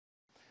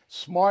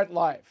Smart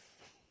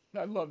life.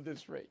 I love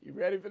this rate. You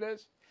ready for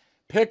this?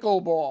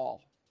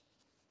 Pickleball.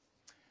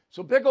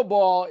 So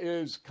pickleball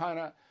is kind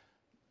of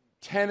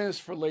tennis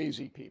for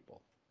lazy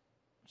people.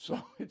 So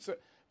it's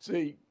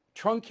a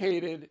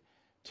truncated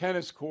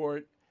tennis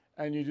court,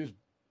 and you just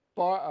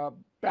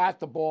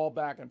bat the ball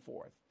back and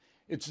forth.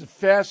 It's the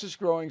fastest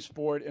growing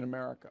sport in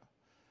America.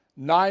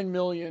 9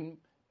 million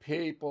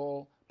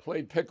people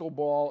played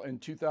pickleball in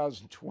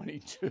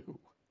 2022.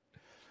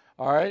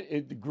 All right,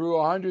 it grew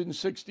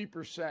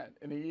 160%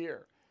 in a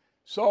year.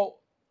 So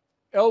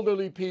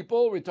elderly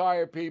people,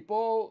 retired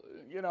people,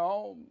 you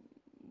know,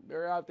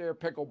 they're out there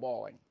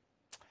pickleballing.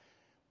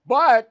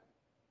 But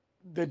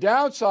the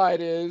downside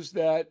is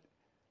that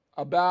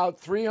about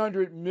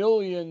 $300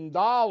 million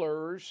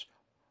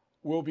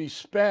will be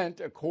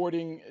spent,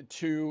 according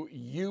to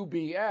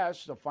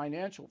UBS, the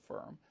financial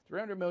firm,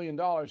 $300 million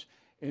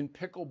in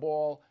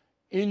pickleball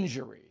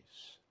injuries.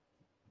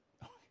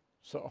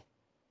 So,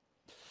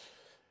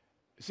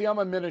 see, I'm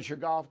a miniature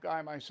golf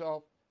guy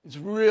myself. It's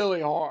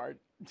really hard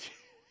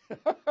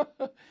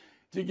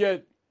to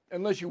get,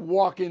 unless you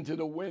walk into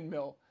the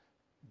windmill.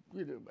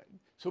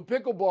 So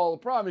pickleball,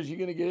 the problem is you're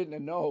going to get hit in the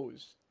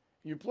nose.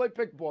 You play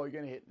pickleball, you're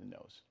going to hit in the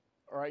nose.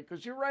 All right,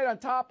 because you're right on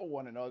top of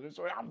one another.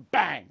 So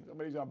bang,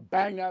 somebody's going to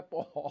bang that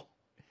ball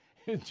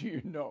into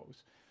your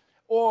nose.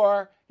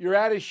 Or you're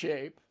out of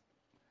shape,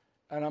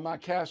 and I'm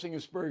not casting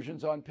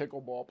aspersions on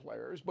pickleball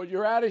players, but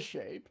you're out of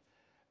shape,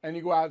 and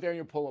you go out there and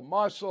you pull a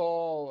muscle,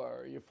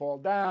 or you fall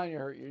down, you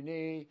hurt your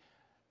knee.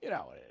 You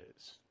know what it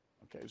is.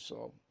 Okay,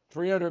 so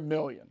 $300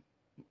 million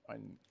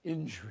in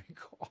injury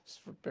costs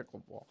for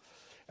pickleball.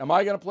 Am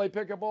I going to play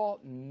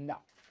pickleball? No.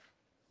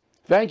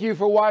 Thank you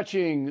for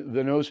watching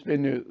the No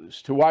Spin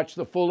News. To watch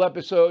the full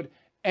episode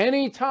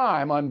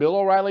anytime on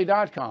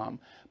BillO'Reilly.com,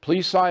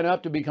 please sign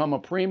up to become a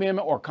premium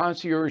or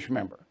concierge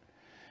member.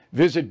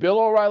 Visit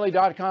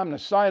BillO'Reilly.com to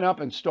sign up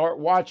and start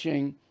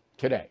watching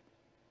today.